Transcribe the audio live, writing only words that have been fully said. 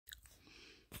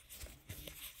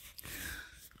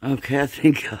Okay, I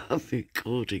think I'm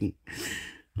recording.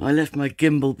 I left my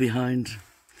gimbal behind,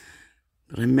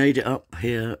 but I made it up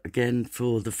here again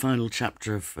for the final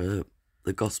chapter of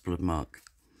the Gospel of Mark.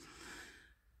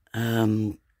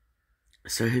 So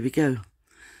here we go.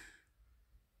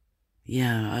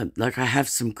 Yeah, I have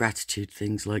some gratitude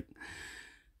things, like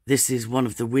this is one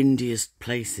of the windiest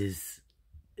places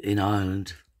in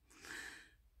Ireland,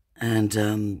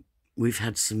 and we've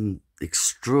had some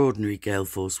extraordinary gale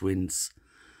force winds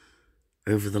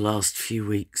over the last few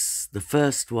weeks. The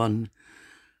first one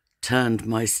turned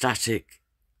my static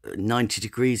 90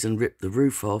 degrees and ripped the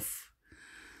roof off.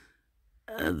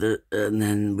 And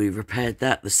then we repaired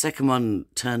that. The second one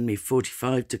turned me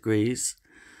 45 degrees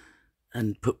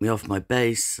and put me off my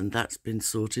base, and that's been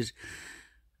sorted.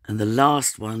 And the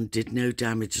last one did no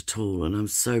damage at all, and I'm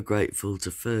so grateful to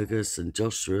Fergus and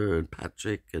Joshua and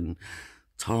Patrick and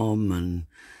Tom and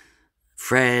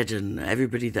Fred and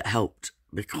everybody that helped,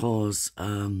 because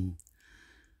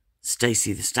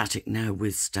Stacey the static now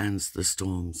withstands the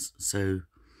storms. So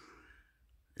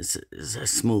it's a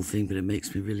small thing, but it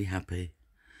makes me really happy.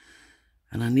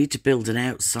 And I need to build an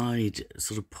outside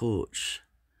sort of porch,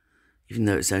 even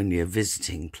though it's only a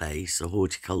visiting place, a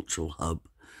horticultural hub,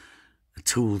 a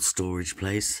tool storage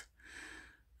place.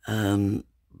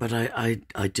 But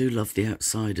I do love the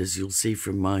outside, as you'll see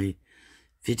from my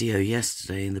video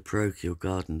yesterday in the parochial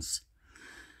gardens.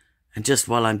 And just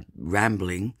while I'm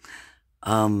rambling,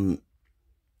 a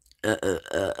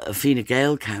Fine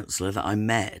Gael councillor that I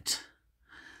met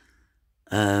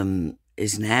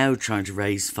is now trying to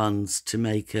raise funds to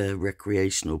make a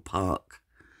recreational park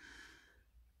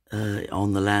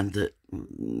on the land that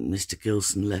Mr.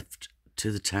 Gilson left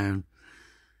to the town,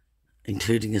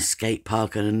 including a skate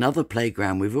park and another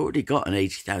playground. We've already got an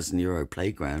 €80,000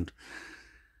 playground.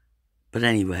 But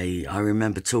anyway, I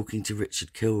remember talking to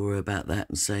Richard Kilroy about that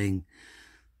and saying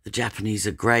the Japanese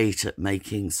are great at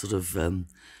making sort of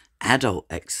adult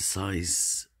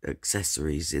exercise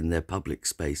accessories in their public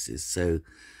spaces. So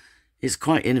it's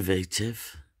quite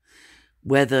innovative.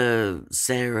 Whether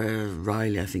Sarah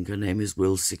Riley, I think her name is,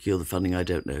 will secure the funding, I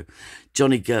don't know.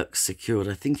 Johnny Girk secured,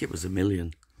 I think it was $1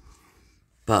 million.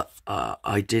 But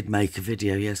I did make a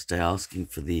video yesterday asking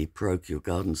for the parochial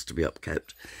gardens to be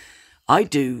upkept. I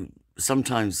do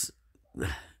sometimes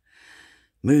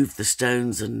move the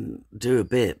stones and do a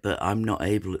bit, but I'm not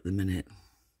able at the minute.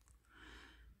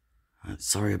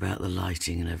 Sorry about the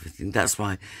lighting and everything. That's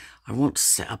why I want to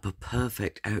set up a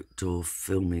perfect outdoor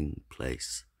filming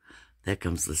place. There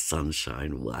comes the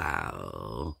sunshine.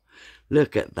 Wow.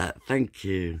 Look at that. Thank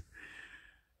you.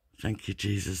 Thank you,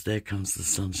 Jesus. There comes the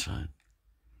sunshine.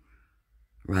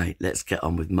 Right, let's get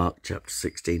on with Mark chapter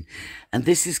 16. And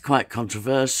this is quite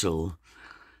controversial,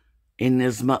 in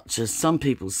as much as some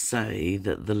people say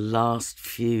that the last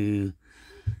few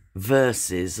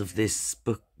verses of this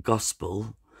book,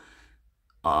 Gospel,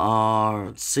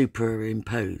 are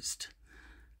superimposed.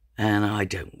 And I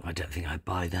don't think I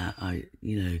buy that.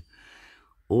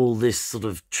 All this sort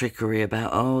of trickery about,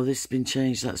 oh, this has been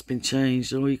changed, that's been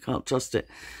changed, oh, you can't trust it.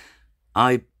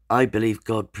 I believe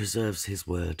God preserves his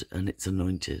word and it's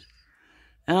anointed.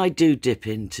 And I do dip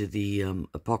into the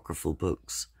apocryphal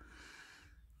books,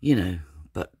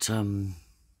 but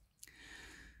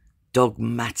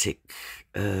dogmatic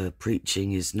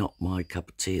preaching is not my cup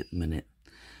of tea at the minute.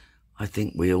 I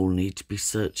think we all need to be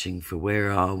searching for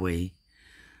where are we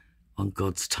on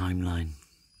God's timeline.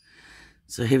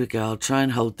 So here we go. I'll try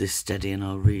and hold this steady and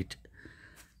I'll read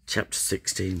chapter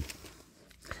 16.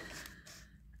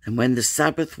 And when the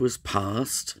Sabbath was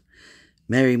past,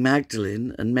 Mary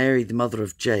Magdalene and Mary, the mother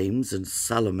of James, and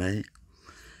Salome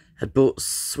had bought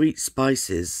sweet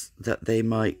spices that they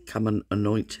might come and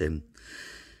anoint him.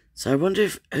 So I wonder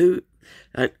if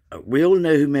we all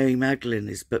know who Mary Magdalene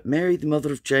is, but Mary, the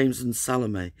mother of James and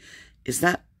Salome, is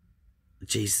that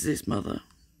Jesus' mother?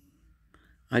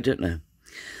 I don't know.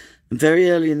 And very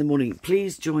early in the morning,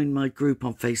 please join my group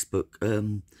on Facebook,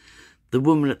 The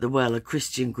Woman at the Well, a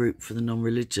Christian group for the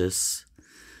non-religious,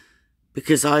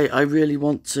 because I really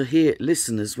want to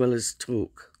listen as well as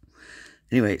talk.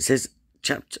 Anyway, it says,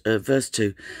 verse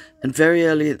 2, and very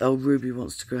early, Ruby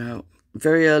wants to go out.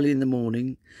 Very early in the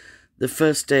morning, the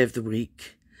first day of the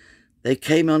week, they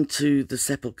came unto the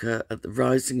sepulchre at the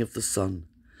rising of the sun.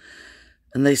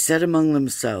 And they said among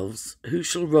themselves, who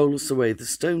shall roll us away the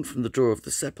stone from the door of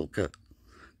the sepulchre?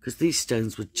 Because these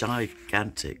stones were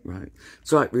gigantic, right?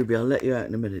 It's all right, Ruby, I'll let you out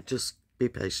in a minute. Just be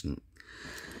patient.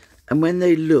 And when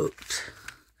they looked,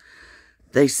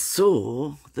 they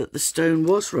saw that the stone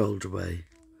was rolled away,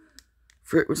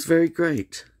 for it was very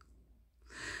great.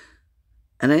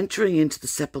 And entering into the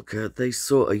sepulchre, they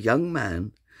saw a young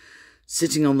man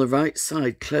sitting on the right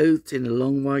side, clothed in a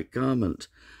long white garment,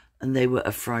 and they were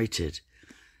affrighted.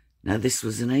 Now this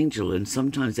was an angel, and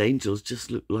sometimes angels just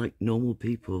look like normal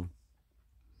people.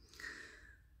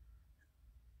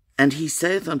 And he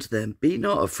saith unto them, Be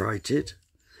not affrighted.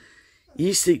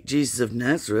 Ye seek Jesus of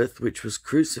Nazareth, which was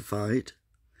crucified.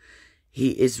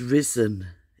 He is risen.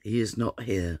 He is not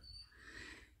here.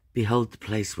 Behold the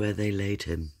place where they laid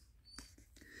him.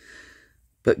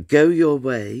 But go your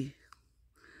way.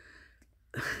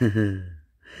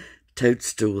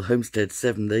 Toadstool, Homestead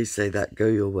 7, they say that, go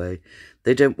your way.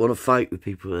 They don't want to fight with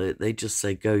people. They just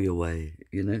say, go your way,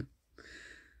 you know.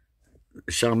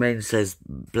 Charmaine says,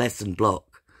 bless and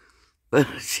block. But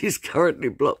she's currently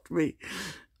blocked me.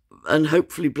 And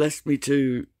hopefully blessed me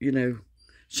too, you know.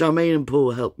 Charmaine and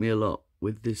Paul helped me a lot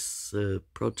with this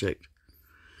project.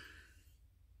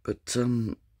 But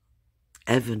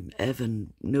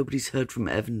Evan, nobody's heard from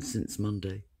Evan since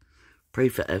Monday. Pray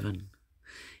for Evan.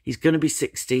 He's going to be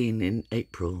 16 in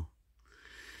April.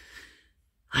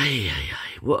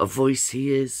 What a voice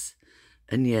he is.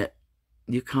 And yet,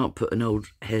 you can't put an old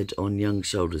head on young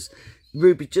shoulders.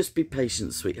 Ruby, just be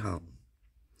patient, sweetheart.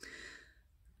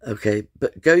 Okay,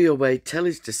 but go your way, tell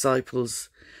his disciples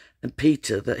and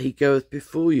Peter that he goeth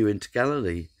before you into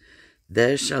Galilee.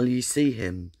 There shall ye see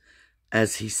him,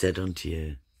 as he said unto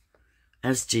you.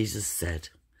 As Jesus said.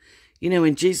 You know,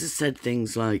 when Jesus said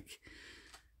things like,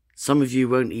 some of you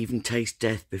won't even taste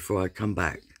death before I come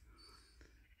back.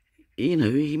 You know,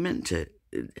 he meant it.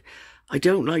 I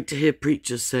don't like to hear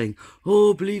preachers saying,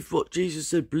 oh, believe what Jesus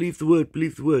said, believe the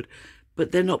word.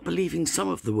 But they're not believing some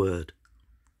of the word,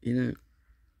 you know.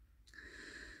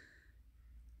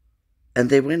 And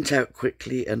they went out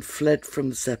quickly and fled from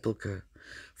the sepulchre,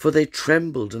 for they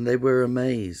trembled and they were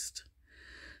amazed.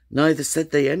 Neither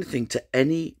said they anything to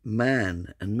any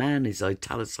man, and man is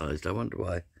italicized, I wonder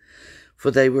why, for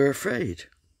they were afraid.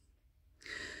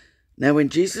 Now when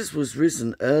Jesus was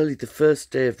risen early the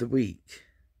first day of the week,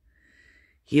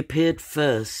 he appeared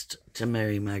first to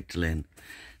Mary Magdalene.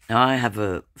 Now I have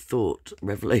a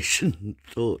revelation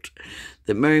thought,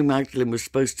 that Mary Magdalene was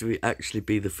supposed to actually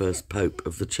be the first pope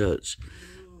of the church.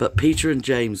 But Peter and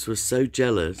James were so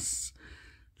jealous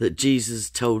that Jesus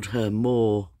told her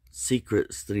more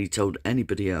secrets than he told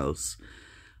anybody else.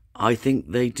 I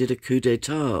think they did a coup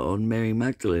d'etat on Mary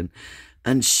Magdalene,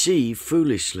 and she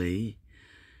foolishly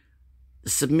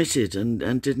submitted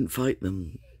and didn't fight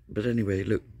them. But anyway,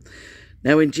 look.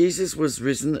 Now when Jesus was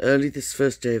risen early this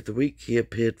first day of the week, he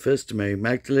appeared first to Mary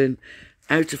Magdalene,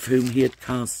 out of whom he had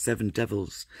cast 7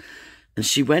 devils. And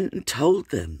she went and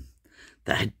told them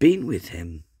that had been with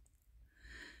him,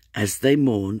 as they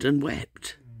mourned and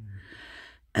wept.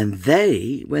 And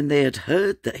they, when they had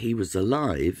heard that he was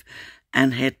alive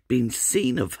and had been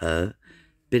seen of her,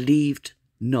 believed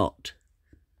not.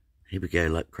 Here we go,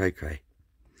 like cray-cray.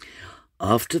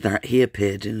 After that he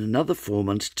appeared in another form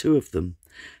unto 2 of them,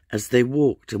 as they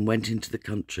walked and went into the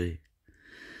country.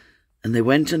 And they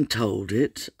went and told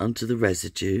it unto the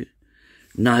residue,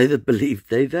 neither believed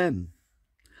they them.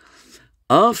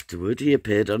 Afterward he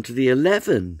appeared unto the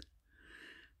 11,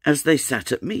 as they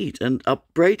sat at meat, and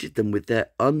upbraided them with their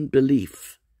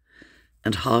unbelief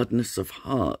and hardness of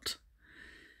heart,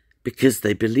 because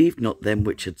they believed not them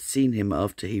which had seen him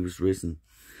after he was risen.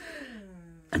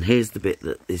 And here's the bit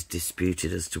that is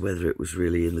disputed as to whether it was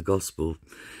really in the gospel.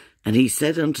 And he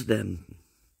said unto them,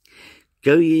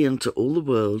 Go ye unto all the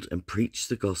world and preach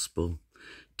the gospel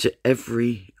to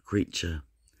every creature.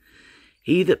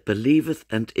 He that believeth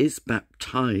and is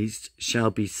baptized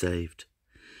shall be saved,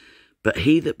 but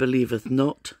he that believeth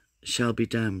not shall be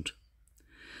damned.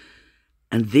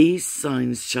 And these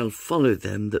signs shall follow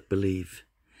them that believe.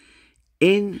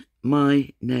 In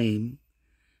my name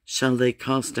shall they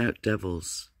cast out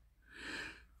devils.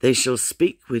 They shall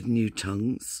speak with new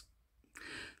tongues.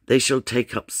 They shall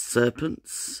take up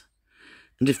serpents,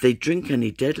 and if they drink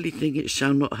any deadly thing, it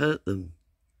shall not hurt them.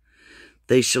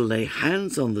 They shall lay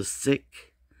hands on the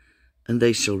sick, and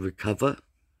they shall recover.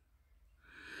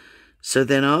 So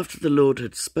then after the Lord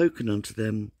had spoken unto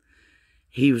them,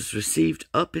 he was received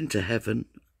up into heaven,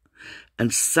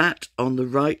 and sat on the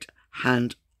right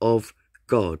hand of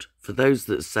God. For those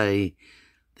that say,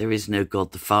 there is no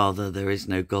God the Father, there is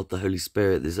no God the Holy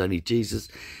Spirit, there's only Jesus.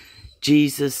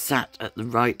 Jesus sat at the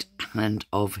right hand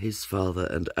of his Father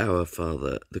and our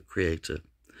Father, the Creator.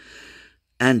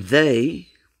 And they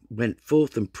went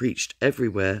forth and preached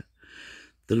everywhere,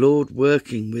 the Lord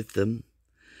working with them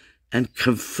and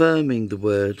confirming the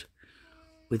word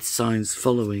with signs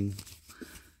following.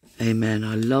 Amen.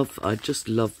 I just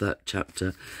love that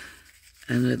chapter.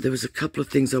 And there was a couple of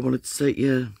things I wanted to say.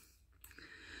 Yeah.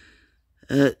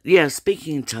 Yeah,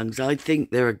 speaking in tongues, I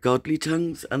think there are godly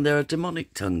tongues and there are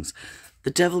demonic tongues. The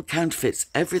devil counterfeits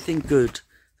everything good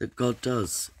that God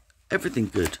does. Everything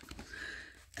good.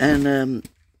 And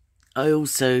I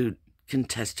also can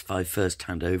testify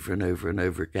firsthand over and over and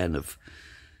over again of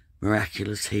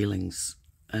miraculous healings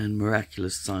and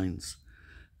miraculous signs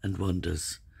and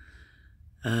wonders.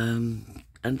 And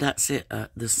that's it.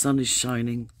 The sun is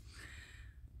shining.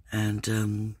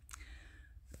 And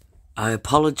I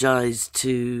apologise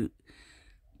to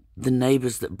the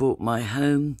neighbours that bought my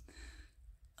home.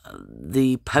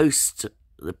 The posts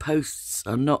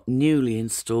are not newly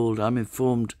installed. I'm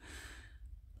informed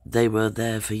they were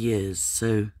there for years,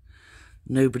 so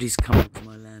nobody's come onto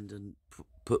my land and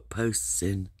put posts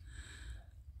in.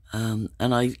 And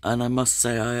I must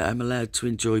say I'm allowed to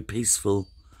enjoy peaceful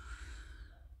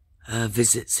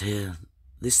visits here.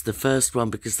 This is the first one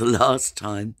because the last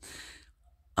time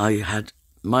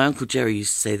my Uncle Jerry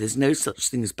used to say there's no such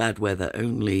thing as bad weather,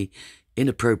 only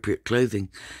inappropriate clothing.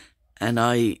 And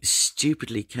I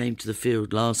stupidly came to the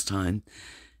field last time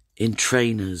in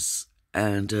trainers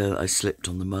and I slipped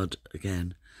on the mud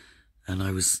again. And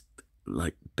I was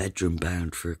like bedroom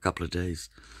bound for a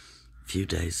few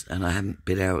days. And I haven't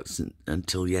been out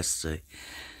until yesterday.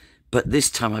 But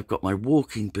this time I've got my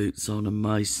walking boots on and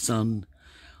my son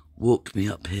walked me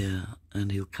up here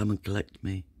and he'll come and collect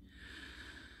me.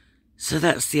 So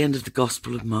that's the end of the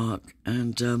Gospel of Mark.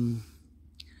 And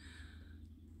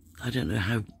I don't know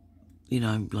how,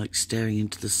 I'm like staring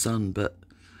into the sun, but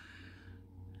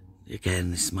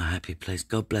again, this is my happy place.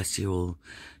 God bless you all.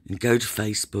 And go to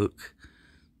Facebook,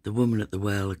 The Woman at the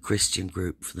Well, a Christian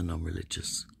group for the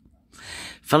non-religious.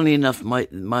 Funnily enough,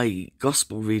 my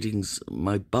gospel readings,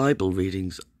 my Bible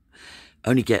readings,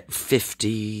 only get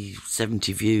 50,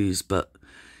 70 views, but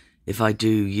if I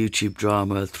do YouTube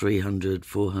drama, 300,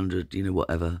 400,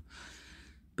 whatever.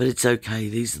 But it's okay.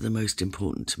 These are the most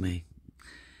important to me.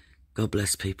 God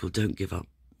bless people. Don't give up.